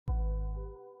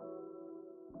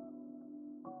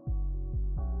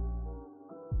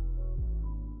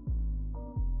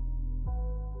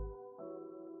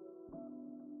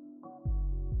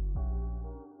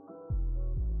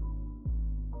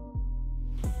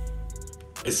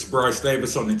It's Bryce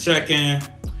Davis on the check-in,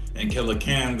 and Killer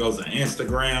Cam goes on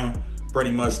Instagram. Pretty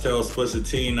much tells Pusha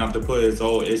T not to put his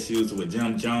old issues with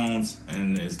Jim Jones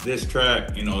and his diss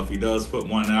track. If he does put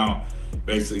one out,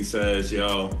 basically says,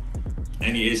 yo,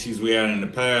 any issues we had in the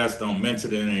past, don't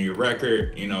mention it in your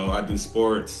record. I do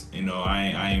sports.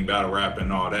 I ain't battle rapping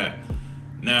and all that.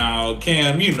 Now,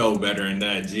 Cam, you know better than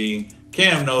that, G.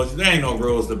 Cam knows there ain't no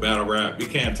rules to battle rap. You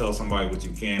can't tell somebody what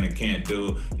you can and can't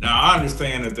do. Now, I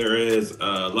understand that there is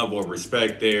a level of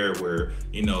respect there where,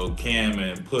 Cam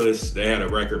and Push, they had a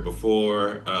record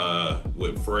before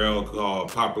with Pharrell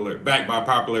called Backed by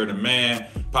Popular Demand,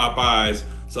 Popeyes.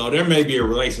 So there may be a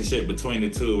relationship between the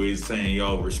two where he's saying,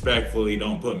 yo, respectfully,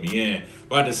 don't put me in.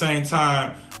 But at the same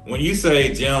time, when you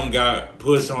say Jim got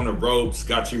pushed on the ropes,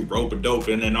 got you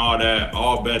rope-a-doping and all that,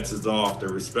 all bets is off. The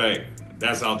respect,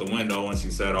 that's out the window. Once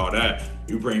you said all that,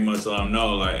 you pretty much let them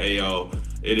know, like, hey, yo,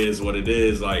 it is what it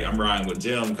is. Like, I'm riding with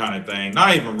Jim kind of thing.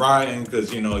 Not even riding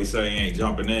because, he said he ain't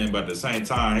jumping in. But at the same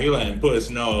time, he letting Push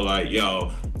know, like,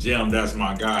 yo, Jim, that's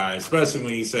my guy. Especially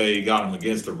when he say he got him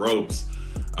against the ropes.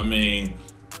 I mean,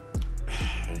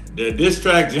 the diss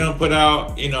track Jim put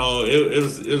out, it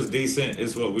was decent.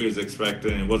 It's what we was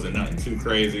expecting. It wasn't nothing too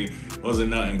crazy. It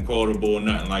wasn't nothing quotable,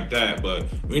 nothing like that. But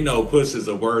we know Push is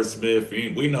a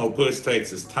wordsmith. We know Push takes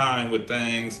his time with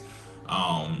things.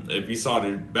 If you saw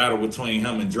the battle between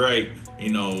him and Drake,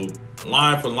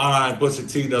 line for line, Pusha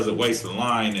T doesn't waste a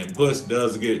line, and Push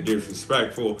does get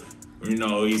disrespectful.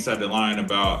 He said the line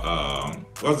about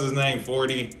what's his name,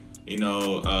 40.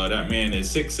 That man is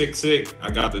 666.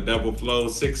 I got the devil flow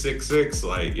 666.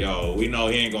 Like, yo, we know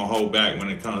he ain't gonna hold back when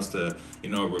it comes to,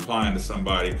 replying to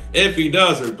somebody. If he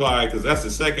does reply, because that's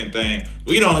the second thing,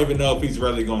 we don't even know if he's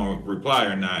really gonna reply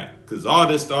or not. Because all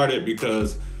this started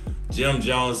because Jim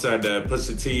Jones said that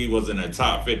Pusha T wasn't a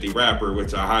top 50 rapper,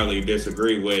 which I highly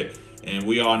disagree with. And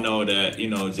we all know that,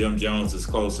 Jim Jones is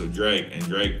close to Drake, and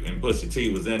Pusha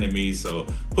T was enemies. So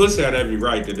Push had every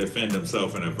right to defend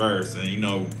himself in a verse.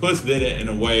 And, Push did it in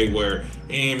a way where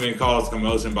he didn't even cause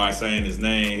commotion by saying his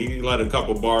name. He let a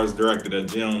couple bars directed at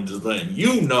Jim, just letting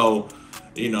know,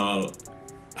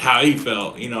 how he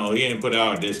felt. He didn't put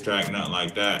out a diss track, nothing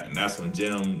like that. And that's when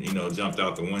Jim, jumped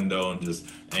out the window and just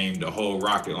aimed the whole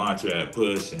rocket launcher at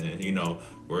Push. And,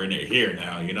 we're in it here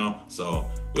now, So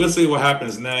we'll see what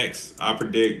happens next. I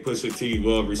predict Pusha T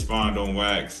will respond on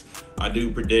wax. I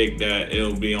do predict that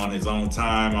it'll be on his own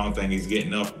time. I don't think he's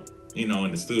getting up,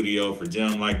 in the studio for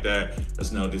Jim like that.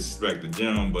 There's no disrespect to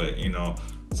Jim, but,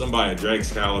 somebody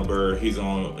Drake's caliber, he's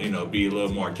gonna, be a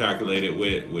little more calculated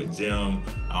with Jim.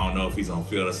 I don't know if he's gonna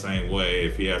feel the same way,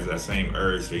 if he has that same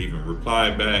urge to even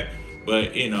reply back.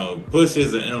 But, Push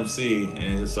is an MC,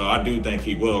 and so I do think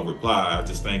he will reply. I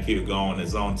just think he'll go on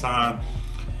his own time.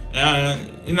 And,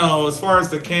 as far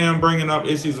as the Cam bringing up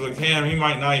issues with Cam, he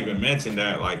might not even mention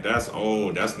that. Like, that's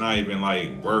old. That's not even,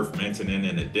 worth mentioning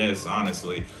in the diss,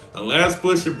 honestly. Unless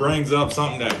Pusha brings up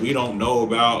something that we don't know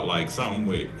about, like something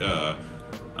with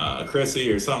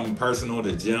Chrissy or something personal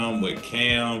to Jim with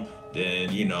Cam, then,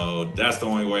 that's the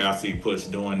only way I see Push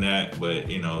doing that. But,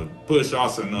 Push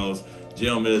also knows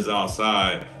Jim is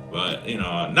outside, but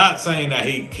not saying that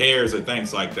he cares or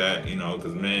thinks like that,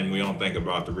 because we don't think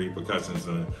about the repercussions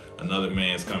when another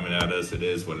man's coming at us. It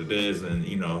is what it is, and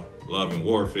love and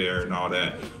warfare and all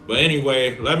that. But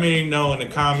anyway, let me know in the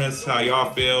comments how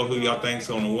y'all feel, who y'all think's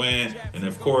gonna win, and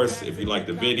of course, if you like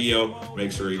the video,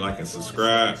 make sure you like and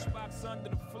subscribe.